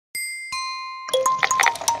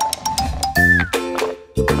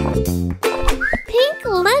Pink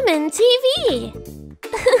Lemon TV.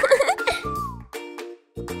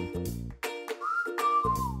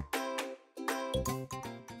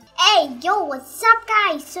 Hey, yo, what's up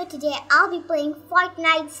guys? So today I'll be playing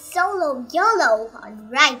Fortnite solo YOLO.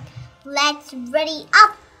 Alright, let's ready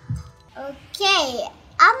up. Okay,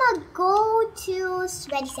 I'ma go to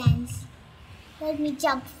Sweaty Sands. Let me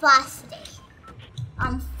jump fast today.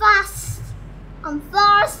 I'm fast.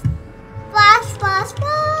 Fast.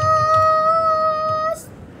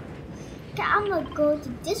 Okay, I'm gonna go to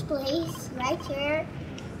this place right here.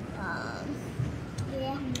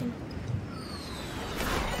 Yeah.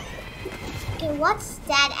 Okay, what's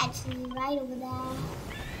that actually right over there?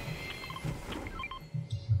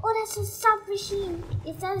 Oh, that's a submachine.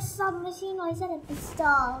 Is that a submachine or is that a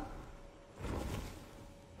pistol?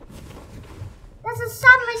 That's a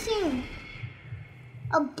submachine.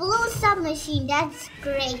 A blue submachine. That's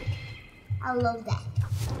great. I love that.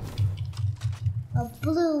 A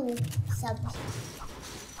blue submachine.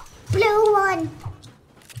 Blue one.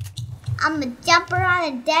 I'm gonna jump around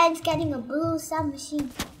and dance getting a blue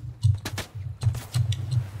submachine.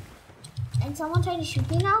 And someone trying to shoot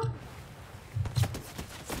me now?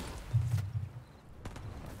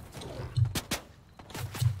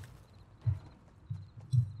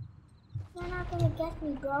 You're not gonna get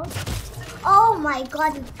me, bro. Oh my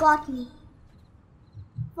god, you got me.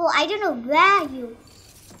 Oh, I don't know where you.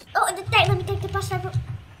 Oh, let me take the bus driver.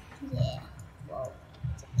 Yeah. Whoa.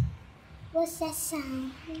 What's that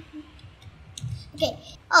sound? Okay.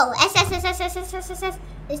 Oh, S.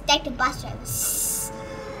 Let's take the bus driver.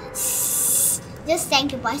 Just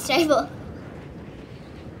thank the bus driver.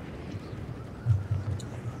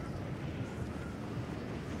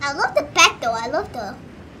 I love the pet though. I love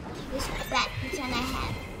this pet which one I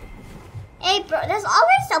have. Hey bro, there's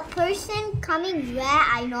always a person coming where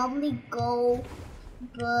I normally go,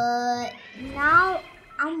 but now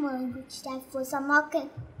I'm gonna reach that first. I'm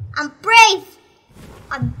brave.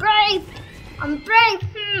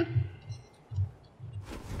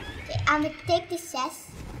 Okay, I'm gonna take this chest.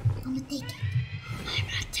 I'm gonna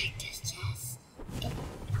take this chest. Okay,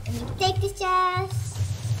 let me take this chest.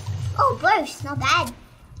 Oh, burst, not bad.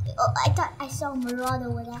 Oh, I thought I saw a marauder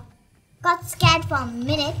over there. Got scared for a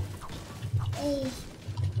minute. Hey,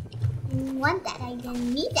 I didn't want that. I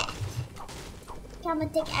didn't need that. Okay, I'm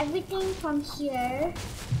gonna take everything from here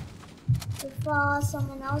before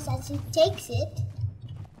someone else actually takes it.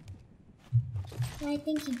 And I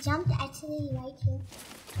think he jumped actually right here.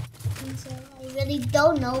 So I really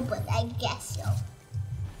don't know, but I guess so.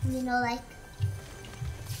 You know, like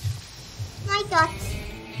my thoughts.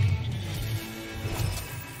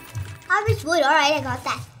 Harvest wood. All right, I got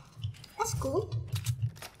that. That's cool.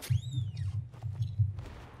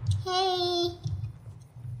 Hey,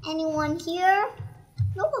 anyone here?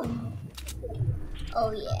 No one.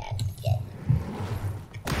 Oh yeah, get.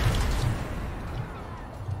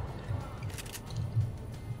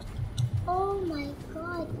 Oh my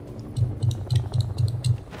god.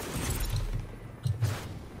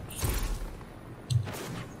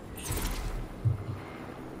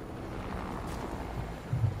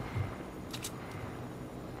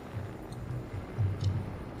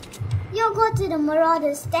 You go to the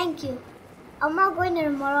Marauders, thank you. I'm not going to the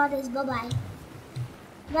Marauders, bye-bye.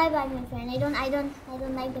 Bye-bye, my friend. I don't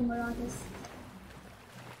like the Marauders.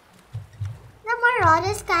 The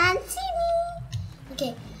Marauders can't see me.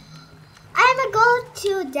 Okay. I'm gonna go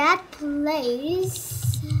to that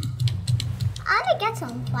place. I'm gonna get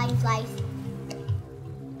some fireflies.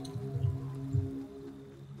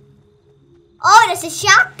 Oh, there's a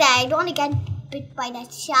shark there. I don't want to get bit by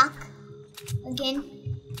that shark again.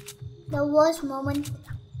 The worst moment,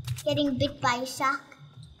 getting bit by a shark.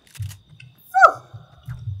 Whew.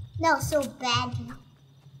 That was so bad.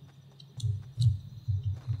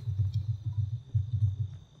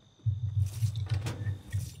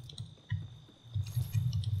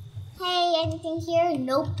 Hey, anything here?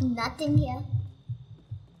 Nope, nothing here.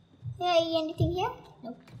 Hey, anything here?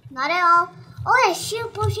 Nope, not at all. Oh, there's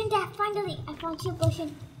shield potion there. Finally, I found shield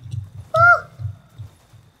potion. Woo!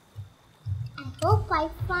 I hope I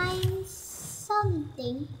find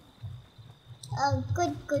something. A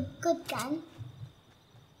good gun.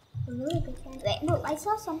 A really good gun. Wait, no, I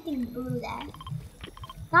saw something blue there.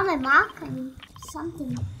 Not my mark, I mean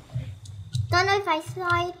something. Don't know if I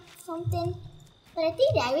saw it, something. But I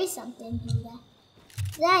think there is something blue there.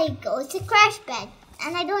 There you go, it's a crash pad.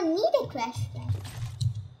 And I don't need a crash pad.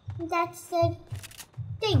 That's the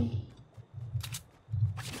thing.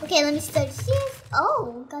 Okay, let me start this.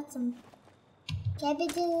 Oh, got some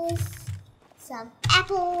cabbages, some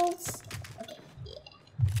apples. Okay, yeah.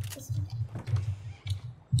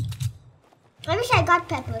 I wish I got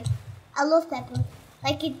pepper. I love pepper.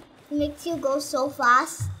 Like it makes you go so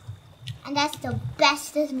fast. And that's the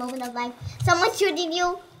bestest moment of life. Someone shooting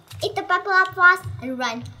you, eat the pepper up fast and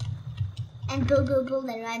run. And bull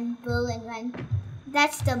and run, bull and run.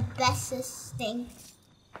 That's the bestest thing.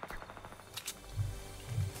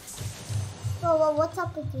 Whoa, what's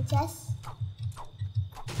up with you, Jess?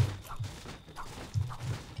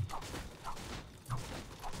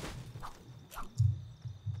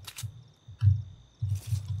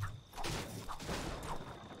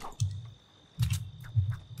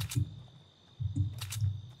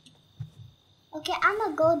 Okay, I'm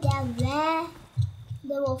gonna go there where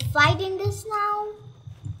they will fight in this now.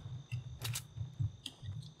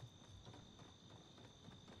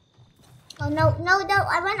 Oh no,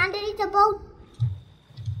 I went underneath the boat.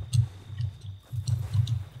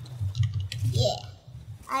 Yeah,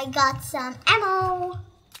 I got some ammo.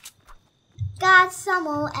 Got some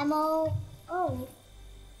more ammo. Oh,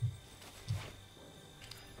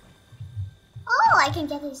 I can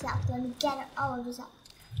get this out. Let me get all of this out.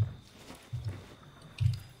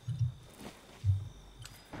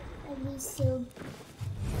 At least so.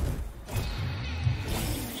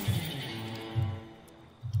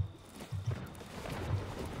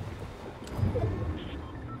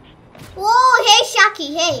 Whoa, hey Shaki,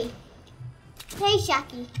 hey. Hey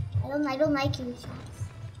Shaki. I don't like you, Shaki.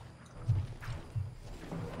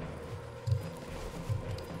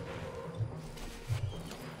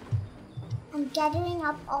 I'm gathering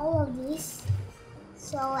up all of these.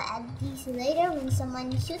 So at least later when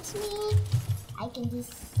someone shoots me, I can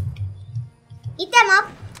just eat them up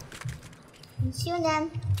and shoot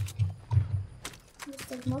them. Let's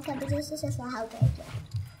take more cabbages, this is how big.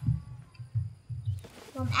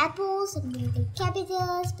 From apples, I'm going to take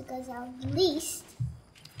cabbages because at least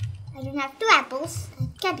I don't have 2 apples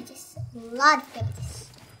and cabbages. A lot of cabbages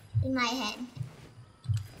in my hand.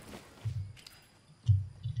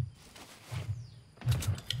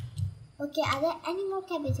 Okay, are there any more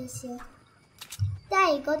cabbages here?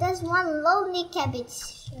 There you go, there's one lonely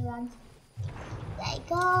cabbage around. There you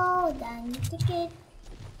go, done ticket.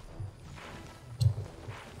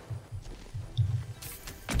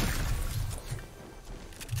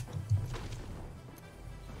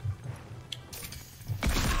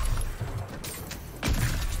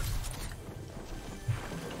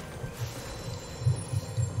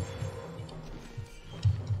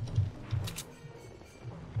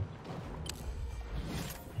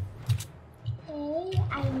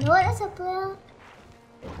 I know there's a player.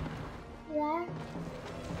 Yeah.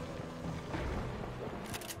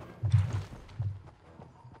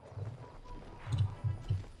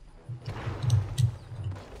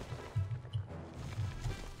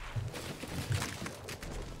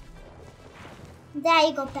 There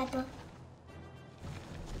you go, Pepper.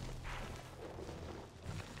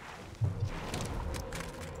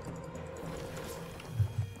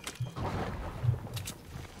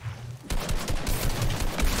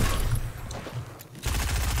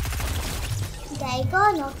 There you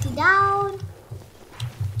go, knock you down.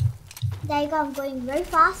 There you go, I'm going very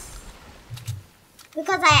fast.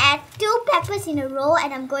 Because I had 2 peppers in a row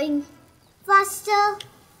and I'm going faster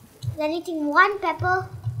than eating 1 pepper.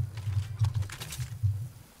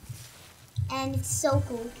 And it's so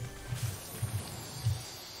cool.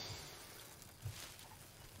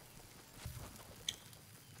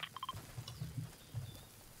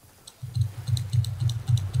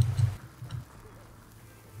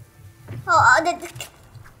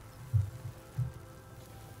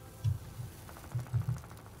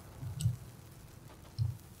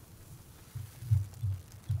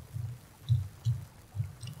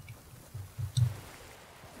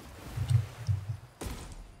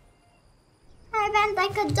 I went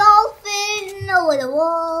like a dolphin over the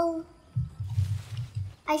wall.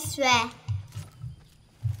 I swear.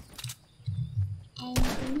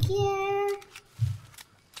 Anything here?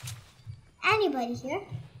 Anybody here?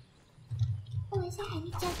 Oh, is there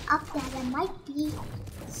any chest up there? There might be.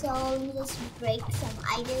 So let me just break some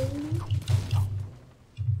items.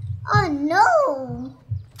 Oh no!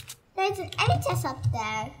 There isn't any chest up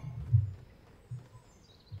there.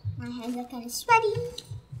 My hands are kind of sweaty.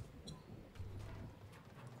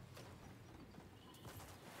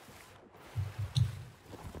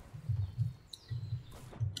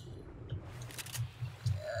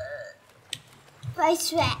 I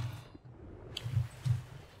swear.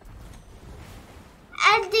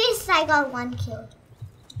 At least I got 1 kill.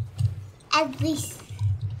 At least.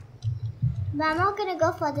 But I'm not gonna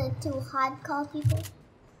go for the 2 hardcore people.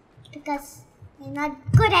 Because they're not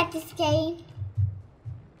good at this game.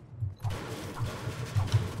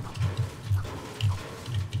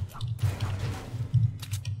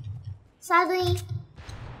 Suddenly,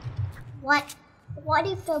 what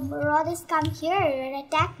if the marauders come here and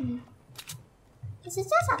attack me? It's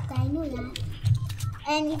just up there, I know that.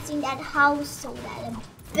 And it's in that house, so that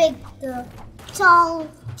big, tall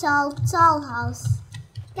house.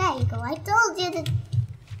 There you go. I told you that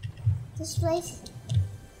this place.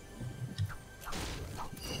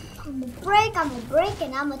 I'm gonna break,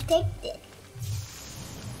 and I'm gonna take it.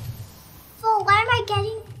 So why am I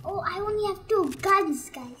getting? Oh, I only have 2 guns,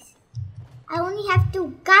 guys. I only have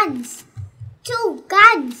 2 guns. 2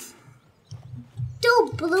 guns.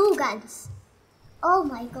 2 blue guns. Oh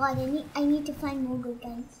my god, I need to find more good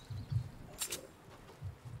guns.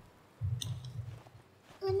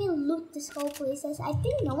 Let me loot this whole place. I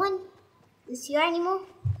think no one is here anymore.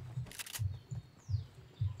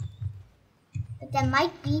 But there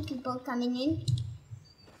might be people coming in.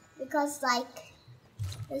 Because like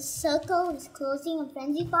the circle is closing a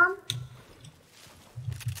frenzy farm.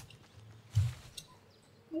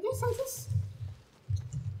 I guess I just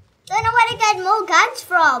don't know where to get more guns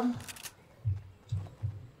from.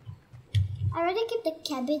 I rather keep the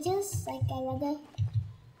cabbages. Like I rather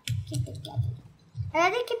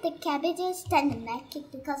keep the cabbages than the medkit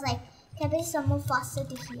because like cabbages are more faster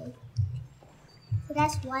to heal. So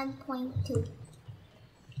that's 1.2.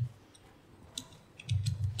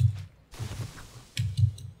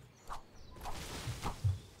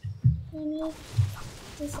 Maybe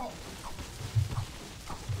just like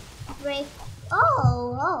break.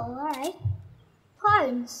 Oh, alright.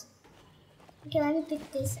 Horns. Okay, let me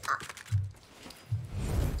pick this up.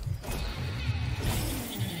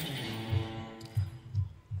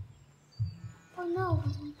 Oh no.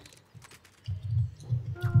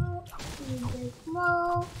 Oh, break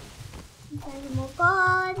more. Find more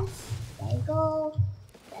corns. There you go.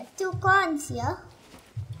 There are 2 corns here.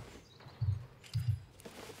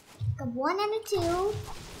 Got 1 and a 2.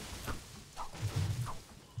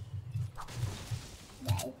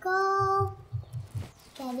 There you go.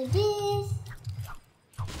 Gather this.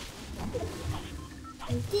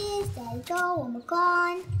 Like this. There you go. 1 more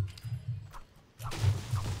corn.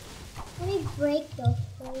 Let me break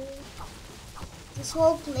this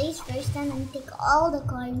whole place first time and take all the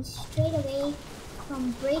coins straight away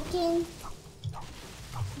from breaking,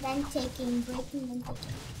 then taking, breaking, then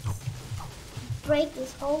taking. Break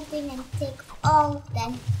this whole thing and take all of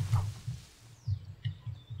them.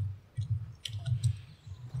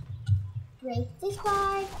 Break this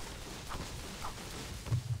part.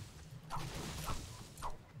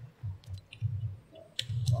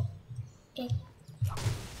 Okay.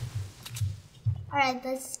 Alright,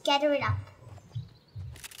 let's scatter it up.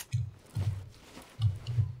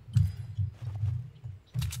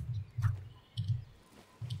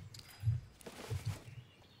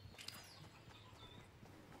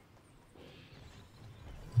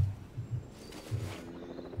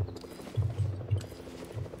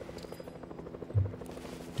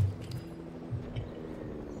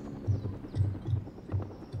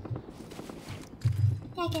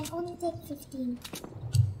 I can only take 15.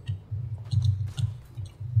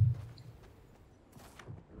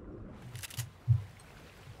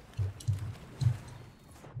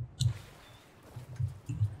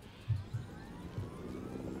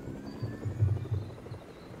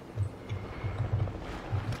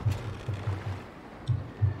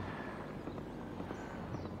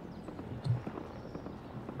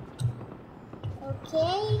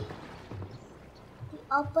 Okay. We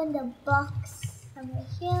open the box over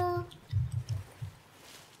here.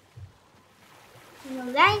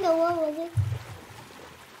 Where in the world was it?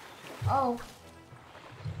 Oh.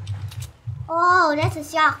 Oh, that's a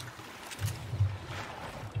shark.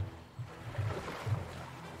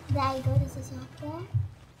 There you go, there's a shark there.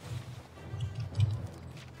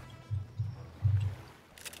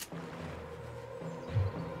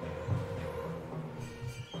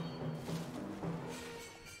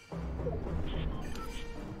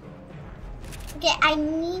 Okay, I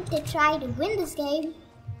need to try to win this game.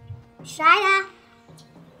 Try that.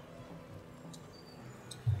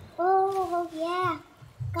 Oh yeah,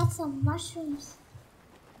 got some mushrooms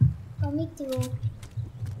for me to eat.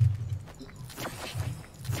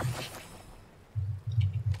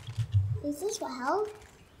 Is this for health?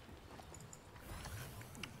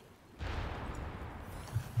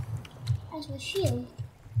 That's for shield.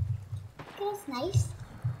 Okay, that's nice.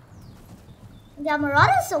 There are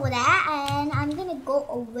marauders over there, and I'm gonna go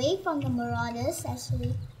away from the marauders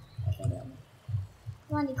actually. Okay, I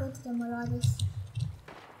want to go to the marauders.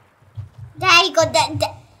 There you go, there.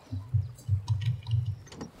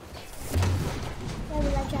 Where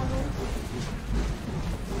will I travel?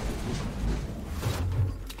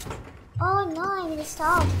 Oh no, I'm gonna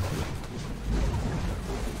stop.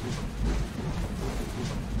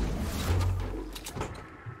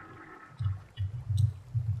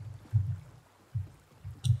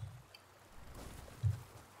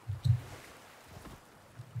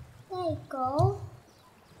 go.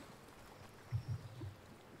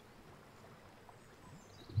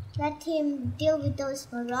 Let him deal with those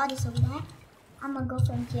marauders over there. I'm gonna go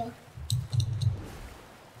from here.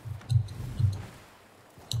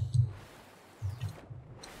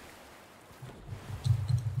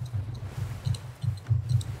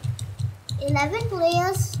 $11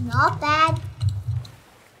 players, not bad.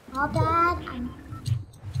 Not bad.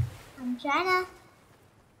 I'm trying to.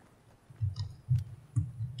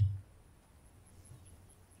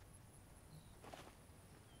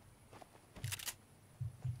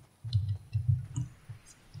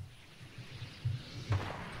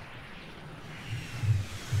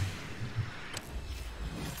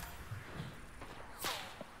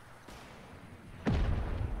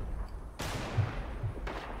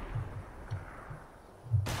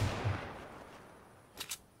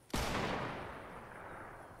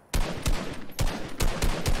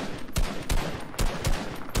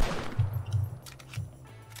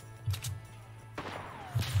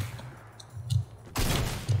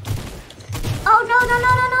 Oh no no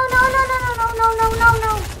no no no no no no no no no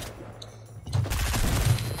no!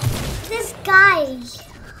 This guy.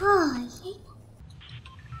 Oh,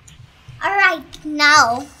 alright,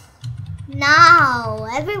 now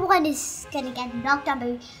everyone is gonna get knocked out.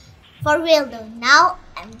 For real though, now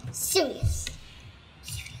I'm serious.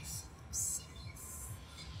 Serious.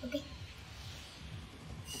 Okay.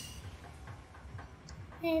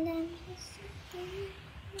 And I'm just sitting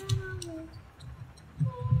around.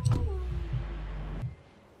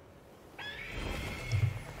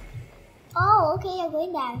 Oh, okay, you're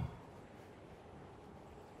going there.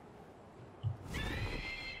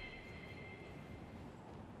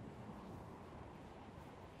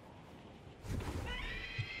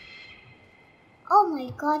 Oh my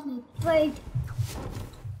god, my bird.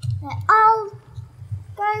 Oh,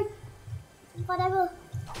 bird. Whatever.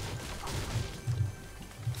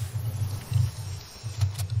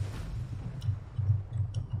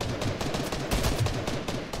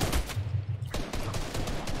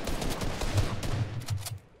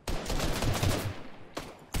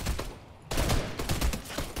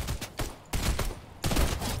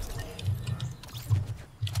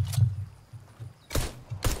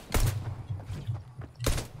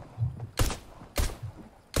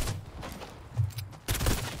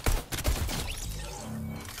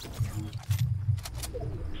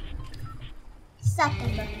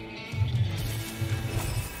 September.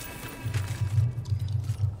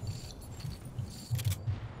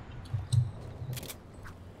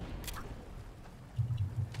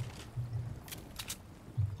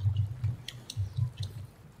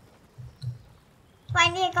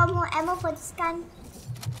 Finally, I got more ammo for this gun.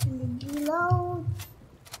 And then reload.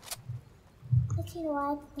 But you know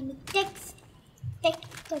what? Let me take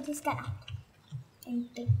this gun out.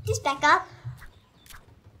 And take this back up.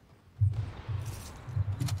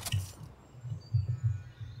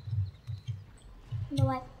 You know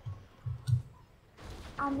what?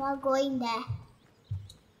 I'm not going there.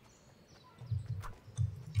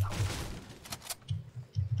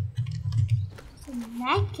 So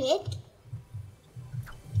make it.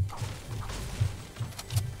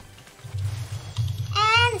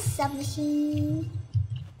 And a submachine.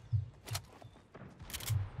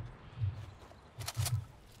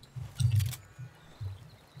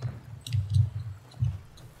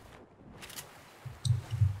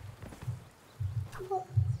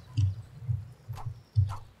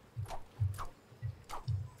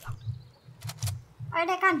 Alright,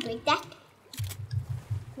 I can't break that.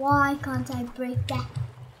 Why can't I break that?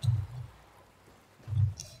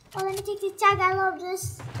 Oh, let me take this tag. I love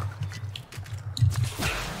this.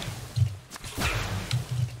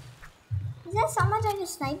 Is there someone trying to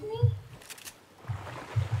snipe me?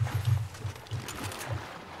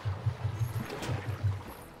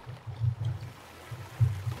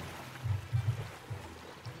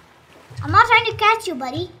 I'm not trying to catch you,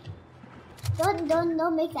 buddy.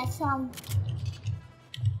 Don't make that sound.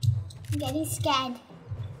 I'm getting scared.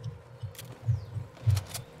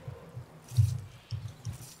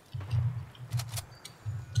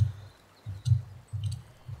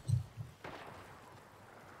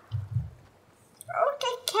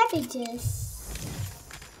 Okay, cabbages.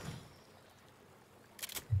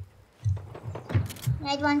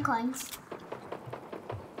 Red 1 coins.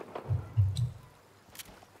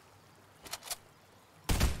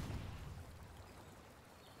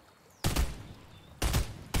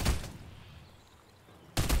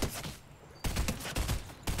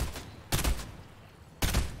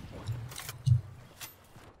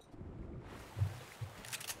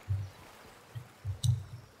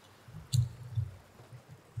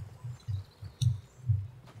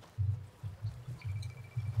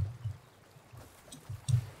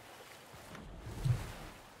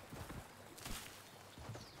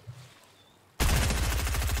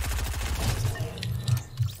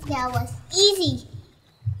 That was easy.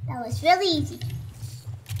 That was really easy.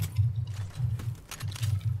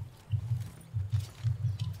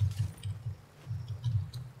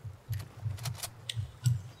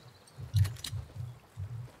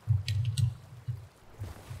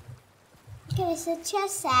 Okay, there's a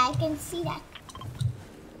chest there. I can see that.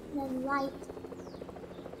 The light.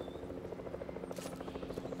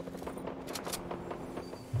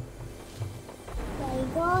 There you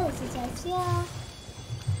go. There's a chest here.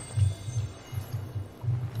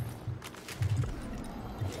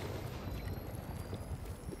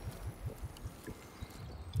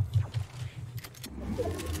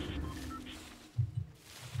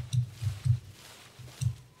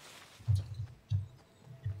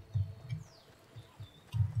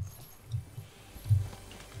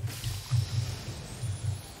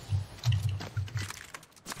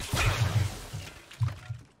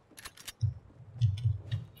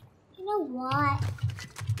 You know what?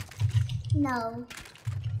 No.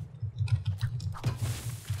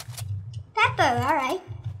 Pepper, alright.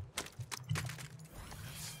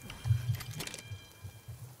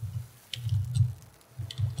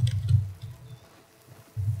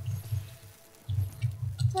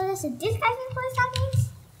 So there's a disguising force, that means?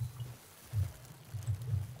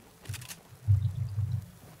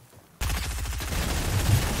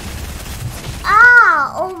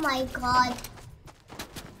 Ah, oh my god.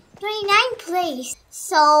 29th place.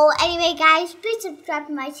 So anyway guys, please subscribe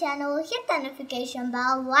to my channel, hit the notification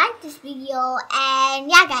bell, like this video, and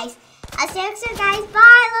yeah guys, I'll see you next time guys.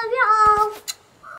 Bye, love you all.